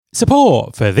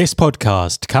Support for this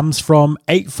podcast comes from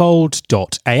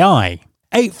Eightfold.ai.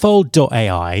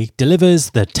 Eightfold.ai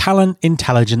delivers the talent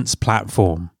intelligence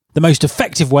platform, the most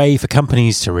effective way for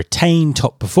companies to retain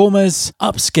top performers,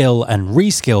 upskill and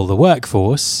reskill the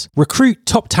workforce, recruit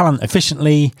top talent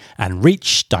efficiently, and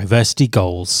reach diversity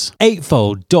goals.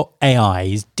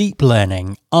 Eightfold.ai's deep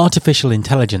learning artificial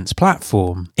intelligence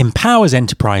platform empowers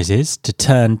enterprises to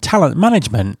turn talent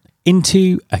management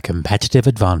into a competitive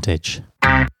advantage.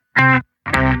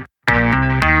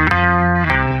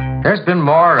 There's been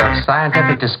more of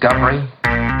scientific discovery,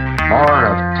 more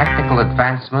of technical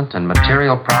advancement and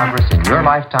material progress in your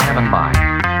lifetime and mine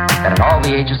than in all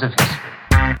the ages of history.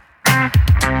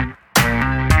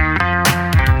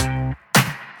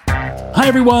 Hi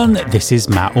everyone, this is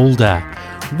Matt Alder.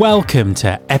 Welcome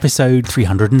to episode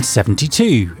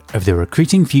 372 of the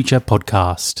Recruiting Future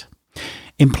podcast.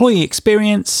 Employee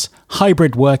experience,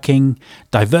 hybrid working,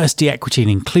 diversity, equity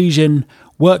and inclusion,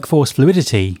 workforce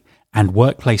fluidity, and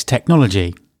workplace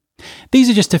technology. These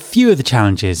are just a few of the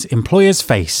challenges employers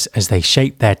face as they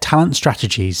shape their talent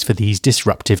strategies for these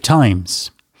disruptive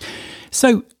times.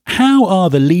 So, how are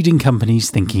the leading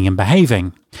companies thinking and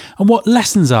behaving? And what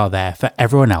lessons are there for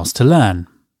everyone else to learn?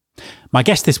 My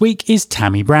guest this week is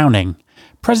Tammy Browning,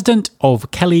 President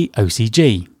of Kelly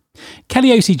OCG. Kelly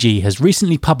OCG has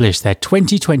recently published their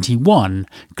 2021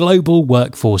 Global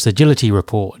Workforce Agility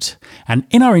Report, and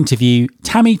in our interview,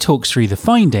 Tammy talks through the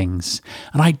findings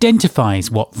and identifies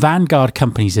what vanguard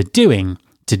companies are doing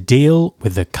to deal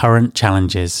with the current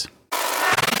challenges.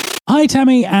 Hi,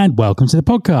 Tammy, and welcome to the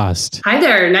podcast. Hi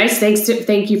there.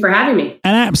 Thank you for having me.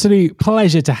 An absolute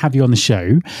pleasure to have you on the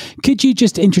show. Could you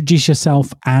just introduce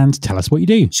yourself and tell us what you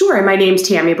do? Sure. My name's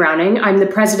Tammy Browning. I'm the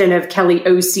president of Kelly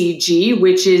OCG,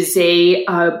 which is a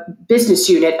business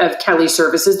unit of Kelly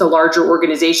Services, the larger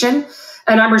organization.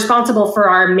 And I'm responsible for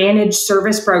our managed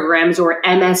service programs, or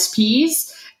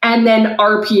MSPs, and then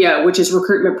RPO, which is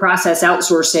recruitment process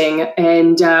outsourcing.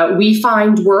 And we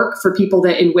find work for people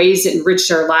that in ways that enrich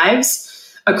their lives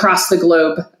across the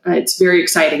globe. It's very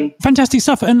exciting. Fantastic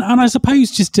stuff. And I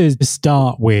suppose just to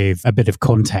start with a bit of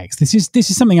context, this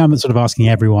is something I'm sort of asking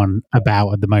everyone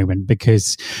about at the moment,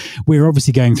 because we're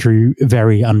obviously going through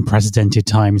very unprecedented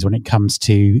times when it comes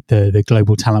to the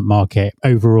global talent market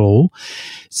overall.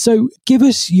 So give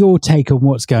us your take on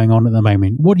what's going on at the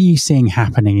moment. What are you seeing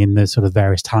happening in the sort of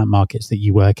various talent markets that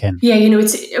you work in? Yeah,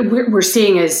 we're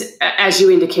seeing, as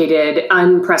you indicated,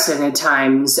 unprecedented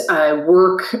times.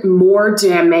 More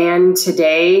demand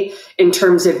today in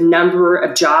terms of number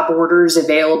of job orders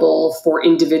available for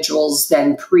individuals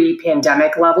than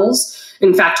pre-pandemic levels.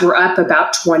 In fact, we're up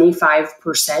about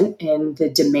 25% in the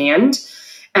demand.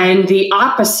 And the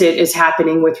opposite is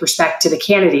happening with respect to the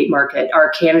candidate market. Our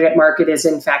candidate market is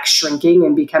in fact shrinking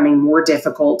and becoming more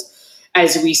difficult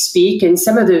as we speak. And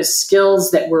some of those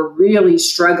skills that we're really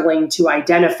struggling to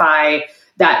identify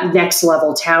that next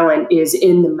level talent is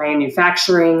in the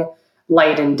manufacturing,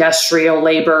 light industrial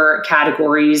labor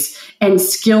categories, and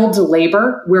skilled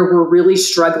labor, where we're really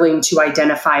struggling to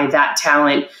identify that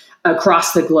talent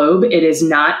across the globe. It is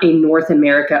not a North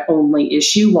America only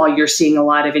issue. While you're seeing a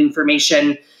lot of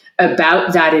information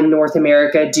about that in North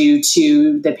America due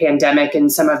to the pandemic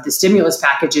and some of the stimulus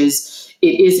packages,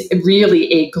 it is really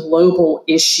a global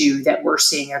issue that we're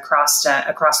seeing across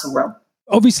the world.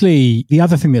 Obviously, the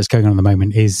other thing that's going on at the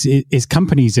moment is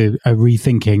companies are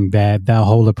rethinking their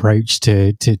whole approach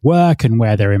to work and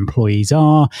where their employees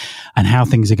are and how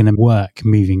things are going to work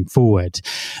moving forward.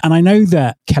 And I know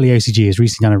that Kelly OCG has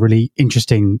recently done a really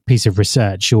interesting piece of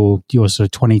research, your sort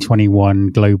of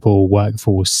 2021 Global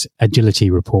Workforce Agility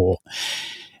Report.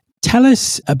 Tell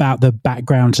us about the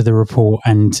background to the report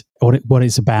and what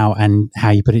it's about and how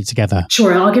you put it together.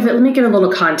 Sure. Let me give a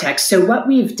little context. So what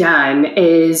we've done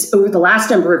is over the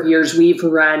last number of years, we've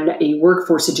run a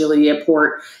workforce agility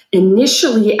report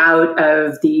initially out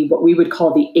of what we would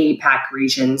call the APAC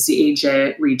regions, the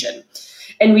Asia region.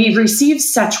 And we've received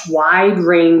such wide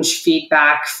range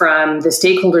feedback from the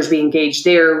stakeholders we engaged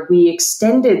there. We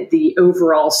extended the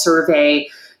overall survey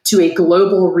to a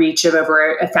global reach of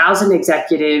over 1,000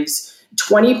 executives,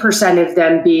 20% of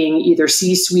them being either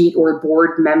C-suite or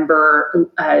board member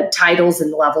titles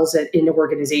and levels in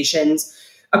organizations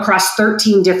across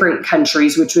 13 different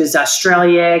countries, which was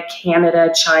Australia,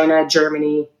 Canada, China,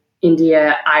 Germany,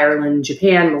 India, Ireland,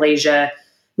 Japan, Malaysia,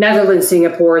 Netherlands,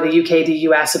 Singapore, the UK, the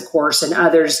US, of course, and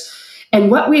others.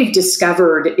 And what we've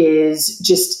discovered is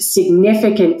just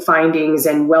significant findings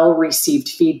and well-received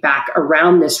feedback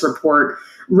around this report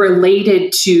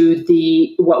related to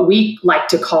what we like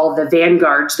to call the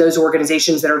vanguards, those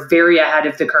organizations that are very ahead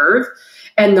of the curve,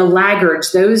 And the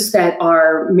laggards, those that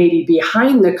are maybe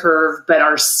behind the curve, but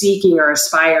are seeking or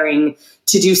aspiring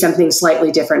to do something slightly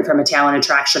different from a talent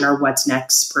attraction or what's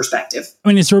next perspective. I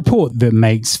mean, it's a report that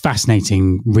makes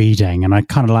fascinating reading, and I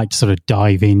kind of like to sort of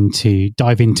dive into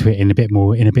it in a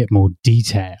bit more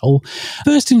detail.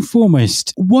 First and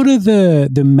foremost, what are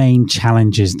the main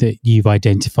challenges that you've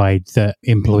identified that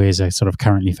employers are sort of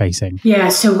currently facing? Yeah,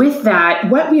 so with that,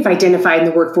 what we've identified in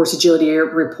the Workforce Agility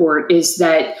Report is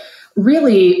that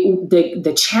really,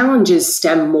 the challenges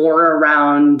stem more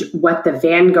around what the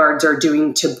vanguards are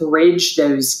doing to bridge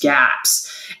those gaps.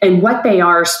 And what they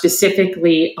are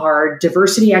specifically are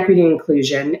diversity, equity, and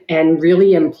inclusion, and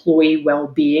really employee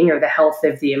well-being or the health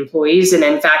of the employees. And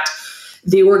in fact,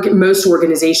 most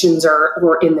organizations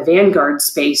or in the vanguard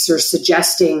space are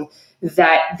suggesting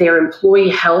that their employee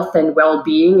health and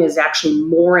well-being is actually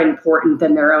more important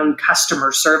than their own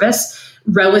customer service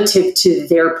relative to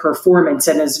their performance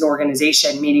and as an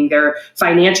organization, meaning their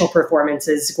financial performance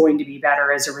is going to be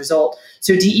better as a result.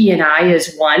 So DE&I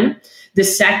is one. The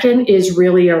second is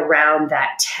really around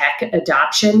that tech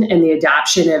adoption and the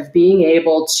adoption of being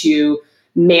able to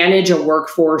manage a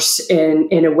workforce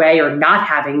in a way, or not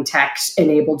having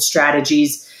tech-enabled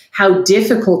strategies, how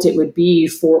difficult it would be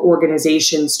for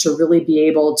organizations to really be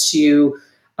able to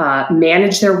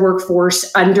manage their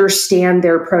workforce, understand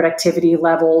their productivity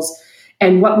levels.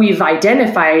 And what we've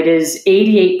identified is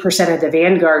 88% of the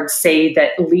vanguards say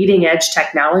that leading edge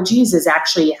technologies has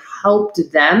actually helped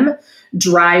them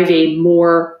drive a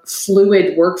more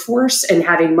fluid workforce and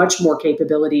having much more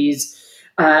capabilities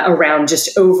around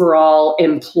just overall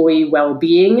employee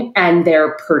well-being and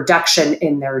their production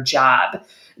in their job.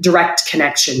 Direct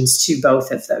connections to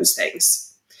both of those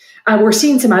things. We're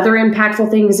seeing some other impactful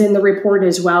things in the report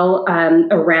as well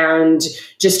around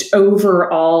just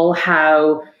overall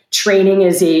how training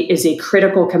is a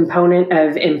critical component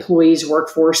of employees'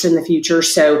 workforce in the future.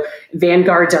 So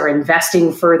vanguards are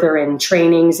investing further in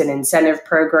trainings and incentive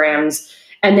programs.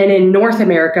 And then in North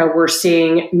America, we're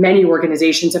seeing many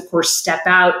organizations, of course, step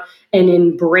out and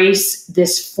embrace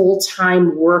this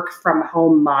full-time work from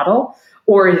home model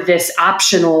or this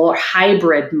optional or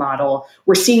hybrid model.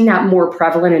 We're seeing that more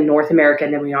prevalent in North America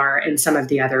than we are in some of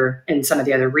the other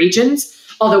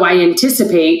regions. Although I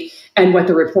anticipate, and what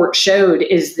the report showed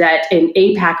is that in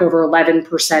APAC, over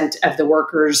 11% of the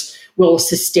workers will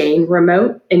sustain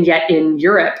remote. And yet in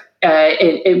Europe,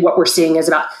 what we're seeing is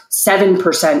about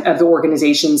 7% of the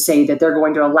organizations say that they're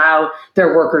going to allow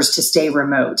their workers to stay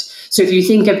remote. So if you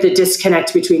think of the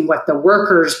disconnect between what the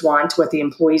workers want, what the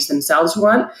employees themselves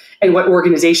want, and what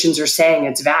organizations are saying,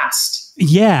 it's vast.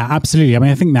 Yeah, absolutely. I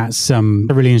mean, I think that's a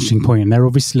really interesting point. And they're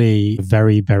obviously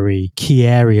very, very key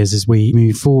areas as we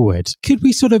move forward. Could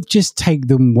we sort of just take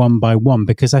them one by one?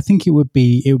 Because I think it would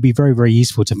be very, very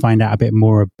useful to find out a bit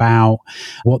more about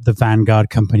what the vanguard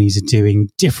companies are doing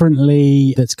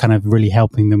differently that's kind of really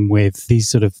helping them with these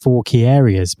sort of 4 key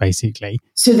areas, basically.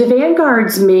 So the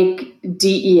vanguards make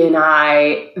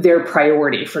DE&I their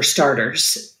priority for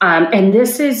starters. And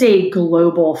this is a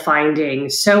global finding.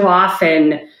 So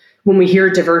often, when we hear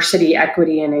diversity,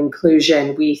 equity, and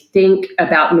inclusion, we think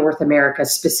about North America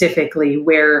specifically,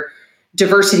 where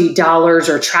diversity dollars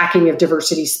or tracking of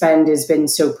diversity spend has been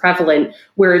so prevalent,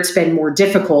 where it's been more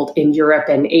difficult in Europe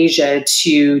and Asia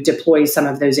to deploy some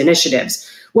of those initiatives.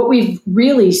 What we've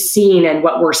really seen, and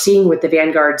what we're seeing with the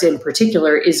vanguards in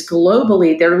particular, is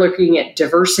globally they're looking at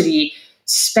diversity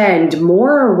spend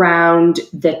more around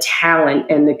the talent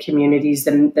and the communities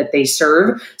that they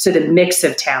serve. So the mix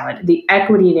of talent, the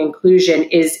equity and inclusion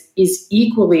is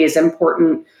equally as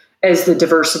important as the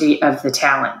diversity of the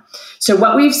talent. So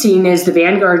what we've seen is the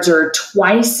vanguards are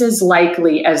twice as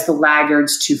likely as the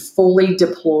laggards to fully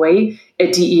deploy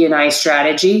a DE&I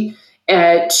strategy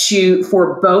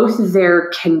for both their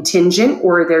contingent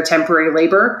or their temporary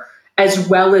labor, as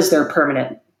well as their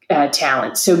permanent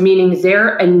talent. So meaning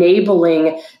they're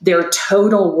enabling their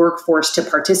total workforce to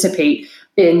participate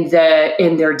in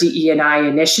their DE&I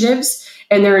initiatives,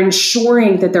 and they're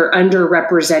ensuring that their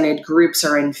underrepresented groups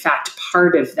are in fact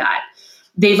part of that.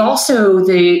 They've also,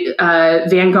 the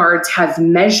vanguards have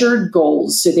measured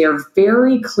goals. So they're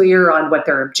very clear on what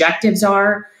their objectives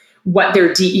are, what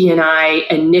their DE&I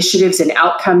initiatives and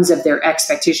outcomes of their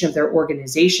expectation of their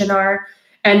organization are.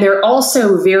 And they're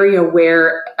also very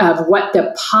aware of what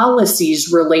the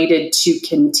policies related to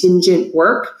contingent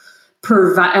work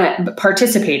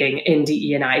participating in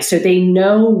DE&I. So they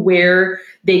know where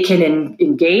they can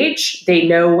engage, they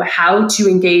know how to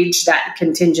engage that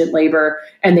contingent labor,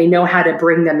 and they know how to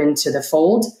bring them into the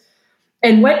fold.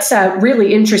 And what's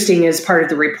really interesting as part of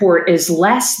the report is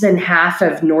less than half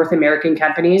of North American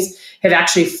companies have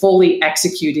actually fully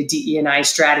executed DE&I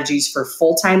strategies for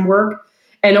full-time work,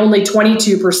 and only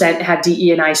 22% have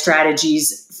DE&I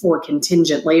strategies for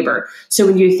contingent labor. So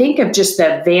when you think of just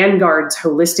the vanguards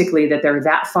holistically, that they're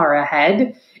that far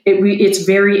ahead, it's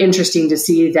very interesting to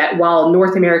see that while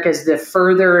North America is the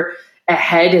further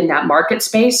ahead in that market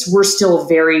space, we're still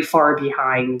very far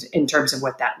behind in terms of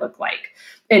what that looked like.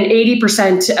 And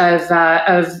 80% of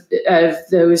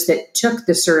those that took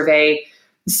the survey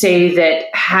say that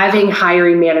having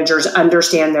hiring managers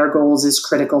understand their goals is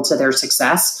critical to their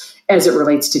success as it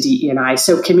relates to DE&I.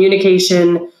 So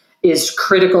communication is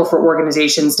critical for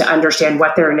organizations to understand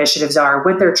what their initiatives are,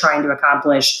 what they're trying to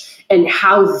accomplish, and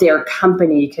how their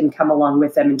company can come along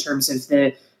with them in terms of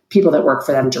the people that work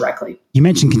for them directly. You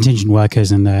mentioned contingent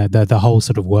workers and the whole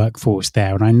sort of workforce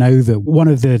there. And I know that one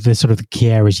of the sort of the key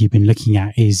areas you've been looking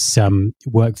at is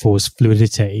workforce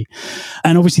fluidity.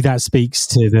 And obviously that speaks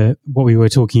to what we were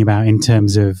talking about in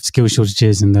terms of skill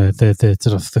shortages and the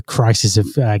sort of the crisis of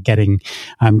getting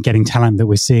talent that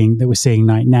we're seeing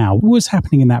right now. What's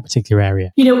happening in that particular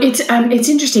area? It's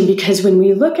interesting because when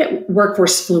we look at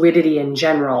workforce fluidity in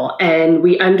general and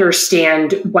we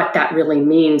understand what that really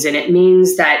means, and it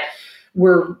means that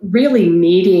we're really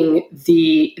meeting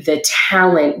the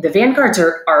talent. The vanguards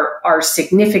are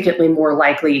significantly more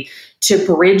likely to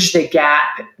bridge the gap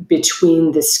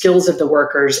between the skills of the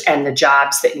workers and the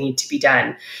jobs that need to be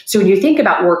done. So when you think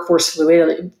about workforce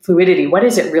fluidity, what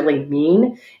does it really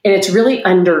mean? And it's really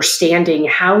understanding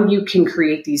how you can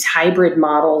create these hybrid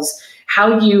models,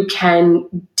 how you can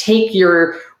take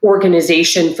your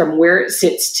organization from where it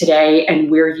sits today and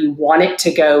where you want it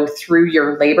to go through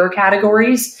your labor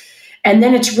categories. And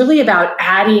then it's really about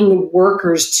adding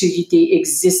workers to the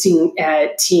existing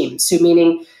team. So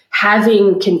meaning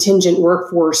having contingent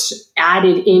workforce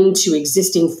added into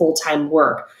existing full-time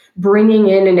work, bringing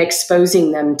in and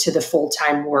exposing them to the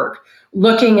full-time work,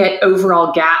 looking at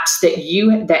overall gaps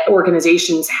that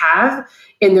organizations have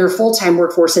in their full-time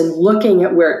workforce and looking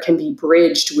at where it can be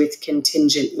bridged with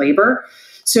contingent labor.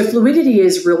 So fluidity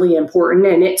is really important,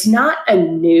 and it's not a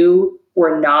new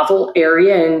or novel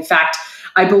area. In fact,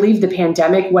 I believe the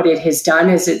pandemic, what it has done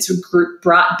is it's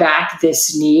brought back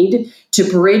this need to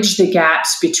bridge the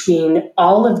gaps between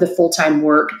all of the full-time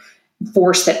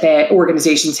workforce that the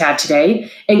organizations have today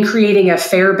and creating a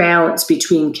fair balance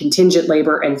between contingent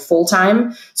labor and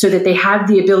full-time so that they have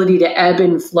the ability to ebb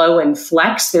and flow and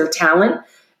flex their talent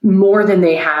more than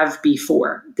they have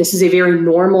before. This is a very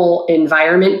normal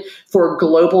environment for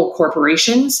global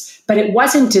corporations, but it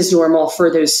wasn't as normal for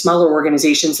those smaller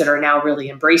organizations that are now really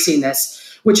embracing this,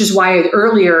 which is why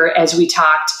earlier, as I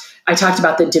talked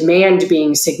about the demand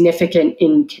being significant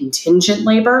in contingent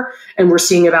labor, and we're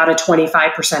seeing about a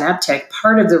 25% uptick.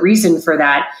 Part of the reason for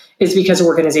that is because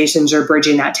organizations are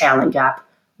bridging that talent gap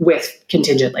with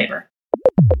contingent labor.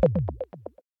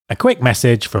 A quick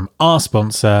message from our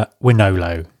sponsor,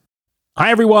 Wonolo.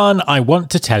 Hi everyone, I want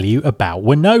to tell you about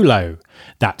Wonolo.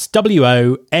 That's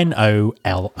Wonolo.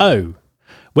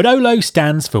 Wonolo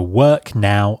stands for Work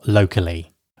Now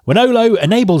Locally. Wonolo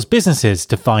enables businesses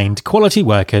to find quality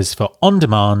workers for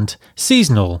on-demand,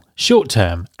 seasonal,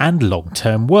 short-term and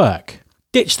long-term work.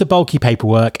 Ditch the bulky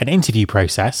paperwork and interview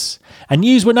process and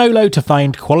use Wonolo to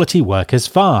find quality workers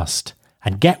fast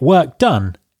and get work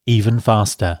done even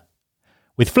faster.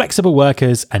 With flexible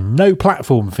workers and no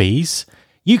platform fees,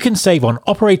 you can save on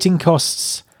operating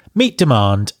costs, meet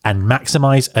demand, and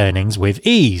maximise earnings with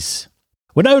ease.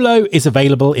 Wonolo is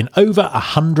available in over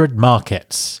 100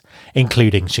 markets,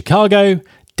 including Chicago,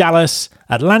 Dallas,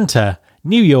 Atlanta,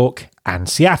 New York, and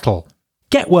Seattle.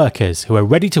 Get workers who are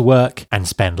ready to work and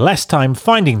spend less time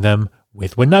finding them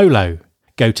with Wonolo.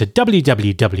 Go to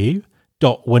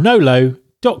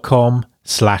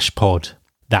www.wonolo.com/pod.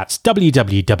 That's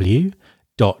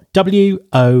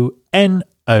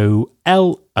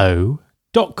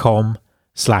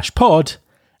www.wonolo.com/pod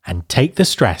and take the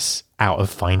stress out of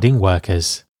finding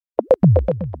workers.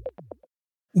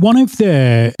 One of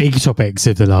the big topics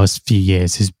of the last few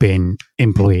years has been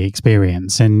employee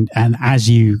experience. And as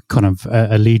you kind of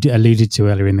alluded to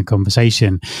earlier in the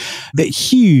conversation, the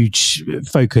huge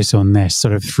focus on this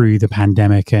sort of through the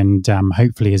pandemic and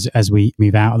hopefully as we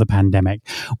move out of the pandemic.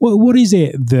 What is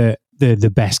it that the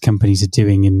best companies are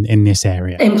doing in this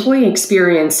area? Employee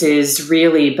experience has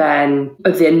really been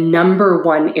the number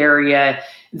one area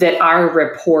that our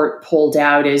report pulled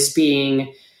out as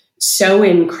being so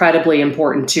incredibly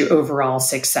important to overall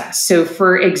success. So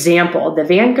for example, the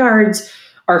vanguards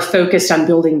are focused on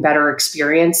building better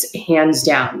experience, hands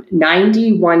down.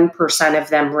 91% of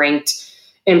them ranked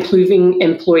improving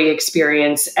employee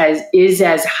experience is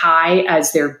as high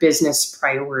as their business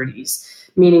priorities,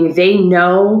 meaning they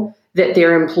know that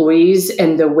their employees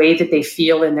and the way that they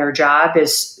feel in their job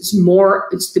it's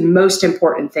the most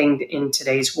important thing in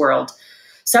today's world.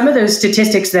 Some of those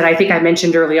statistics that I think I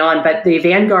mentioned early on, but the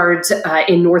Vanguards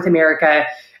in North America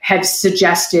have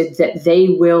suggested that they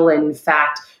will, in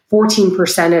fact,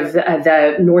 14% of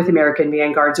the North American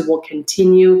Vanguards will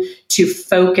continue to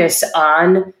focus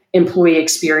on employee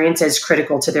experience as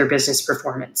critical to their business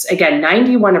performance. Again,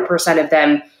 91% of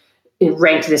them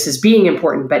ranked this as being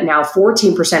important, but now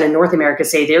 14% in North America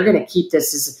say they're going to keep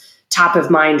this as top of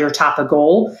mind or top of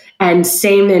goal. And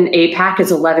same in APAC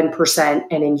is 11%,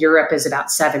 and in Europe is about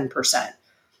 7%.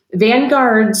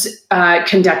 Vanguards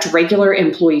conduct regular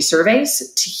employee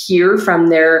surveys to hear from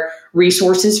their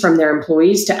resources, from their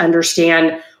employees, to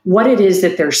understand what it is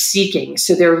that they're seeking.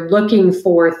 So they're looking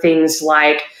for things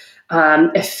like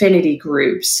affinity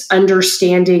groups,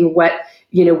 understanding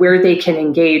where they can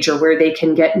engage or where they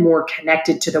can get more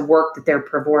connected to the work that they're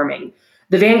performing.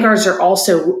 The Vanguards are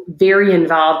also very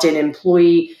involved in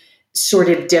employee sort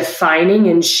of defining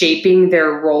and shaping their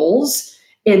roles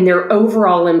in their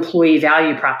overall employee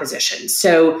value proposition.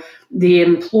 So the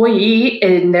employee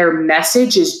and their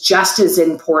message is just as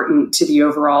important to the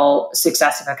overall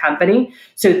success of a company.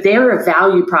 So their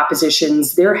value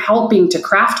propositions, they're helping to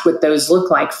craft what those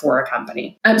look like for a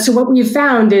company. So what we've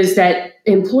found is that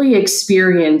employee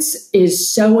experience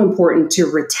is so important to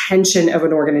retention of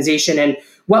an organization. And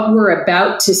what we're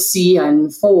about to see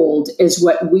unfold is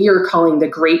what we are calling the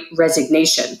Great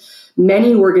Resignation.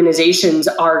 Many organizations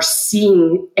are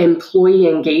seeing employee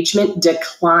engagement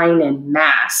decline en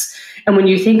masse. And when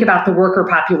you think about the worker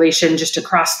population just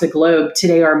across the globe,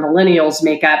 today our millennials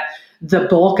make up the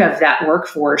bulk of that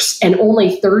workforce, and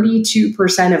only 32%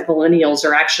 of millennials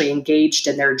are actually engaged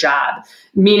in their job,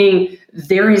 meaning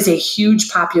there is a huge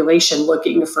population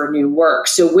looking for new work.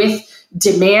 So with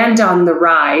demand on the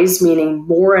rise, meaning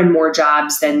more and more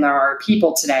jobs than there are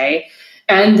people today,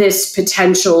 and this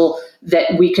potential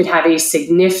that we could have a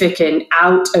significant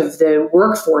out of the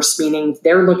workforce, meaning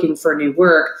they're looking for new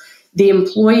work, the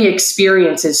employee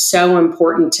experience is so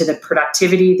important to the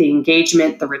productivity, the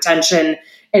engagement, the retention,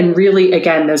 and really,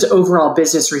 again, those overall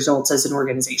business results as an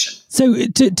organization. So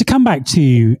to come back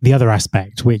to the other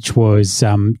aspect, which was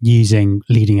using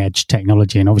leading edge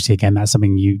technology, and obviously, again, that's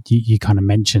something you kind of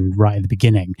mentioned right at the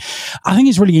beginning. I think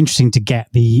it's really interesting to get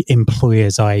the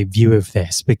employer's eye view of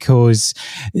this, because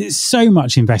so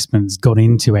much investment's gone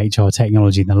into HR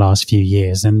technology in the last few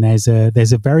years, and there's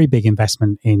a very big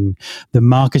investment in the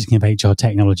marketing of HR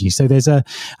technology. So there's a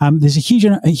huge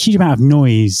amount of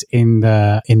noise in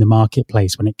the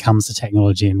marketplace when it comes to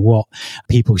technology and what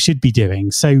people should be doing.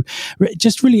 So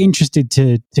just really interested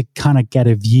to kind of get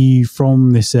a view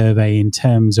from the survey in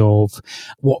terms of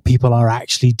what people are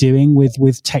actually doing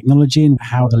with technology and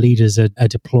how the leaders are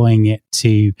deploying it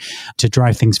to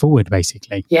drive things forward,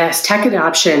 basically. Yes, tech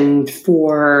adoption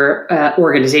for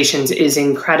organizations is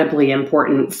incredibly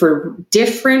important for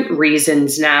different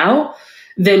reasons now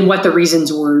than what the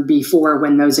reasons were before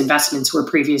when those investments were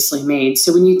previously made.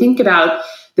 So when you think about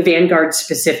the Vanguard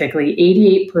specifically,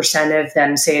 88% of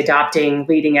them say adopting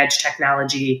leading edge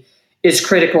technology is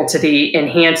critical to the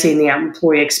enhancing the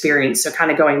employee experience. So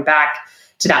kind of going back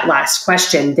to that last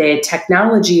question, the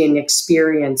technology and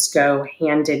experience go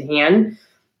hand in hand,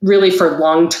 really for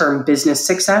long-term business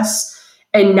success.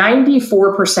 And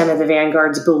 94% of the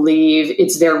Vanguards believe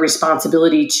it's their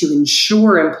responsibility to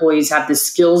ensure employees have the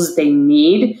skills they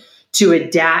need to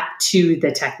adapt to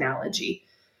the technology.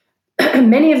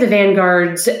 Many of the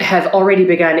Vanguards have already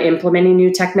begun implementing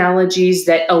new technologies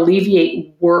that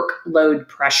alleviate workload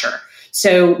pressure.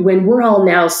 So when we're all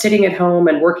now sitting at home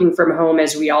and working from home,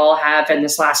 as we all have in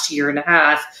this last year and a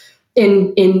half,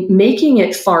 in making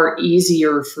it far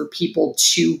easier for people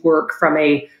to work from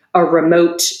a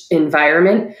remote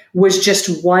environment was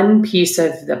just one piece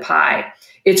of the pie.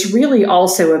 It's really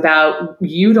also about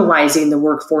utilizing the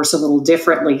workforce a little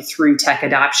differently through tech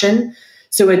adoption.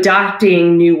 So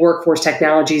adopting new workforce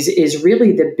technologies is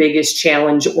really the biggest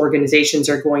challenge organizations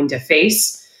are going to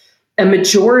face. A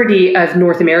majority of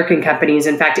North American companies,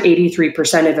 in fact,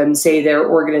 83% of them say their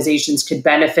organizations could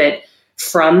benefit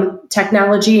from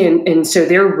technology. And so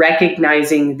they're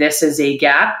recognizing this as a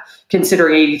gap,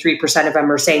 considering 83% of them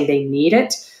are saying they need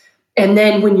it. And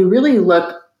then when you really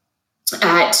look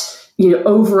at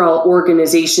overall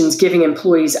organizations giving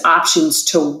employees options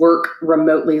to work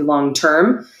remotely long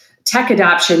term, tech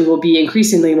adoption will be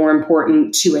increasingly more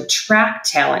important to attract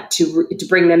talent, to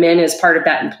bring them in as part of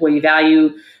that employee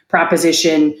value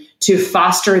proposition, to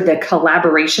foster the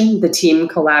collaboration, the team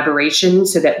collaboration,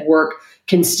 so that work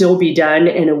can still be done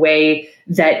in a way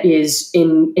that is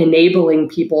enabling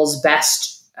people's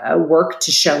best work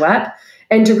to show up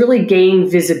and to really gain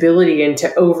visibility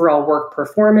into overall work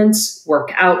performance,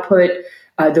 work output,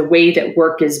 the way that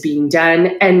work is being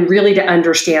done, and really to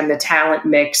understand the talent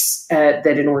mix that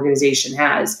an organization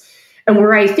has. And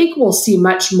where I think we'll see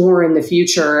much more in the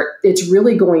future, it's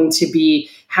really going to be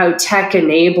how tech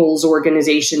enables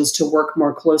organizations to work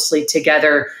more closely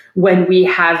together when we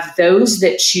have those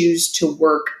that choose to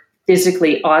work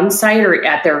physically on site or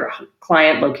at their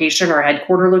client location or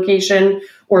headquarter location,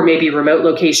 or maybe remote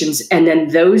locations, and then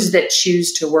those that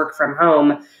choose to work from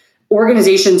home.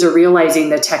 Organizations are realizing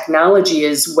the technology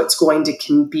is what's going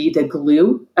to be the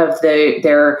glue of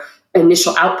their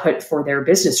initial output for their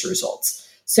business results.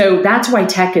 So that's why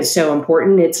tech is so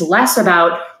important. It's less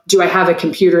about, do I have a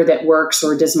computer that works,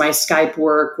 or does my Skype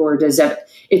work, or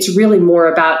it's really more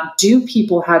about, do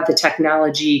people have the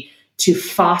technology to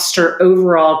foster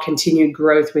overall continued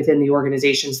growth within the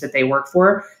organizations that they work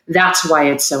for? That's why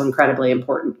it's so incredibly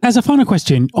important. As a final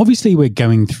question, obviously we're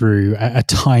going through a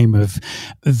time of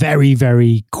very,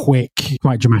 very quick,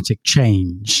 quite dramatic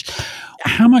change.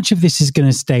 How much of this is going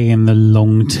to stay in the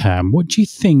long term? What do you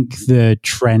think the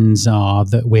trends are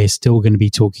that we're still going to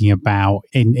be talking about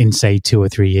in say, 2 or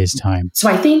 3 years' time? So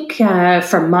I think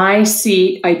from my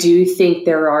seat, I do think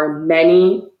there are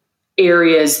many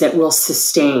areas that will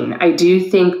sustain. I do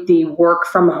think the work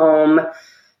from home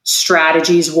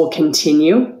strategies will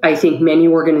continue. I think many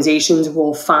organizations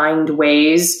will find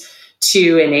ways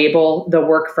to enable the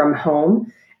work from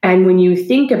home. And when you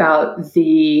think about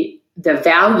the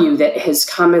value that has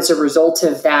come as a result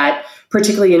of that,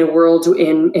 particularly in a world,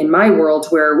 in my world,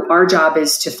 where our job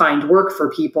is to find work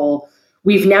for people,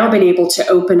 we've now been able to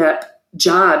open up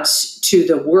jobs to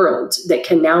the world that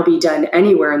can now be done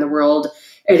anywhere in the world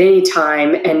at any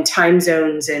time, and time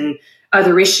zones and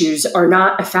other issues are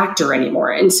not a factor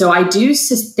anymore. And so I do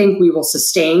think we will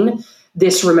sustain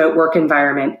this remote work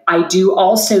environment. I do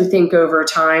also think over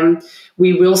time,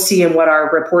 we will see, and what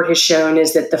our report has shown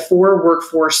is that the 4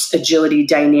 workforce agility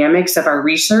dynamics of our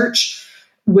research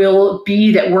will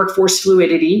be that workforce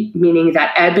fluidity, meaning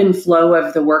that ebb and flow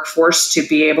of the workforce to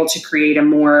be able to create a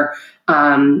more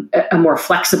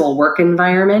flexible work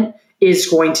environment, is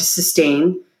going to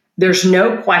sustain. There's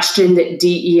no question that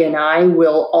DE&I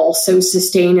will also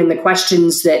sustain. And the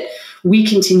questions that we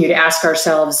continue to ask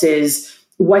ourselves is,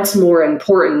 what's more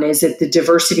important? Is it the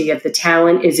diversity of the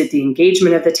talent? Is it the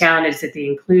engagement of the talent? Is it the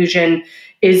inclusion?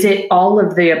 Is it all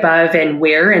of the above, and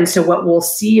where? And so what we'll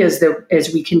see as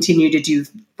we continue to do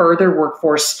further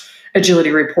workforce agility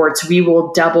reports, we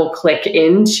will double click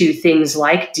into things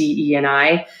like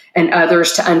DE&I and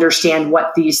others to understand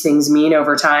what these things mean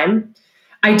over time.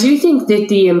 I do think that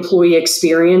the employee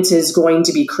experience is going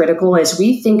to be critical as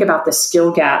we think about the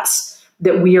skill gaps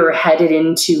that we are headed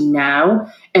into now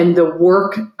and the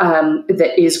work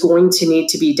that is going to need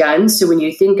to be done. So when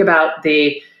you think about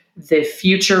the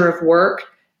future of work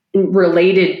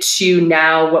related to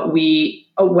now,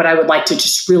 what I would like to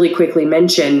just really quickly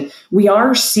mention, we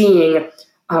are seeing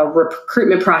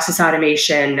recruitment process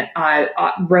automation,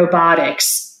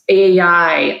 robotics,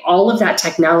 AI, all of that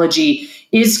technology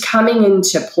is coming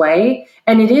into play.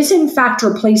 And it is, in fact,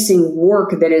 replacing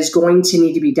work that is going to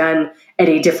need to be done at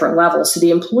a different level. So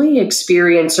the employee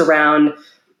experience around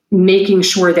making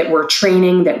sure that we're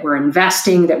training, that we're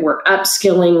investing, that we're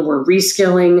upskilling, we're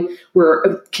reskilling,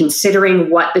 we're considering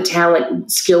what the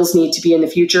talent skills need to be in the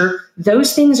future,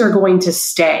 those things are going to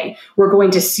stay. We're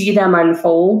going to see them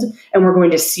unfold, and we're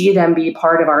going to see them be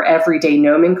part of our everyday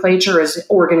nomenclature as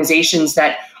organizations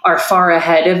that are far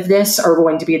ahead of this are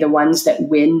going to be the ones that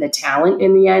win the talent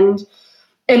in the end.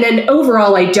 And then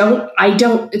overall, I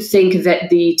don't think that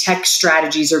the tech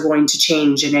strategies are going to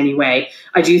change in any way.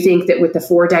 I do think that with the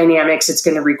 4 dynamics, it's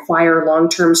going to require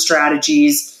long-term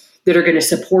strategies that are going to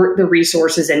support the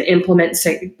resources and implement,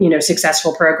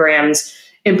 successful programs,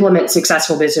 implement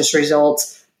successful business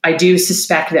results. I do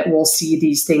suspect that we'll see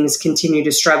these things continue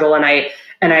to struggle. And I,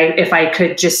 if I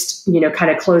could just,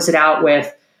 kind of close it out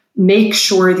with, make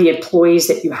sure the employees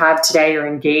that you have today are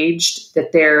engaged,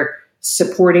 that they're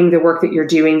supporting the work that you're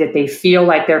doing, that they feel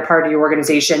like they're part of your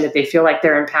organization, that they feel like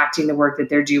they're impacting the work that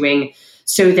they're doing,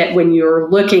 so that when you're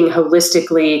looking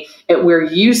holistically at where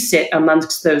you sit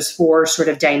amongst those 4 sort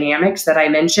of dynamics that I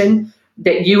mentioned,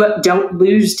 that you don't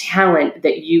lose talent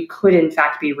that you could in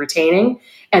fact be retaining,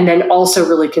 and then also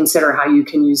really consider how you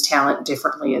can use talent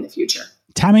differently in the future.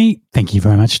 Tammy, thank you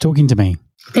very much for talking to me.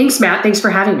 Thanks, Matt. Thanks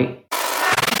for having me.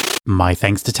 My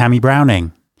thanks to Tammy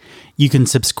Browning. You can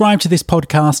subscribe to this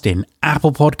podcast in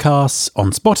Apple Podcasts,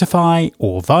 on Spotify,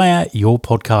 or via your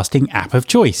podcasting app of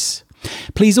choice.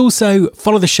 Please also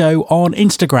follow the show on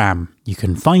Instagram. You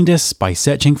can find us by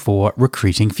searching for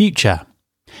Recruiting Future.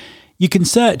 You can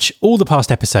search all the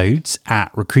past episodes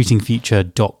at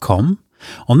recruitingfuture.com.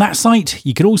 On that site,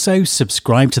 you can also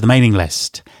subscribe to the mailing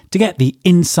list to get the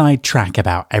inside track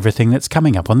about everything that's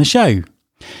coming up on the show.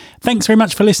 Thanks very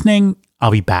much for listening.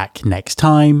 I'll be back next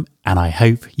time, and I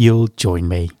hope you'll join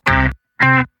me.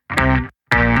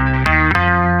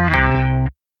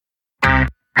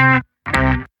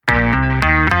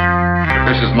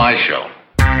 This is my show.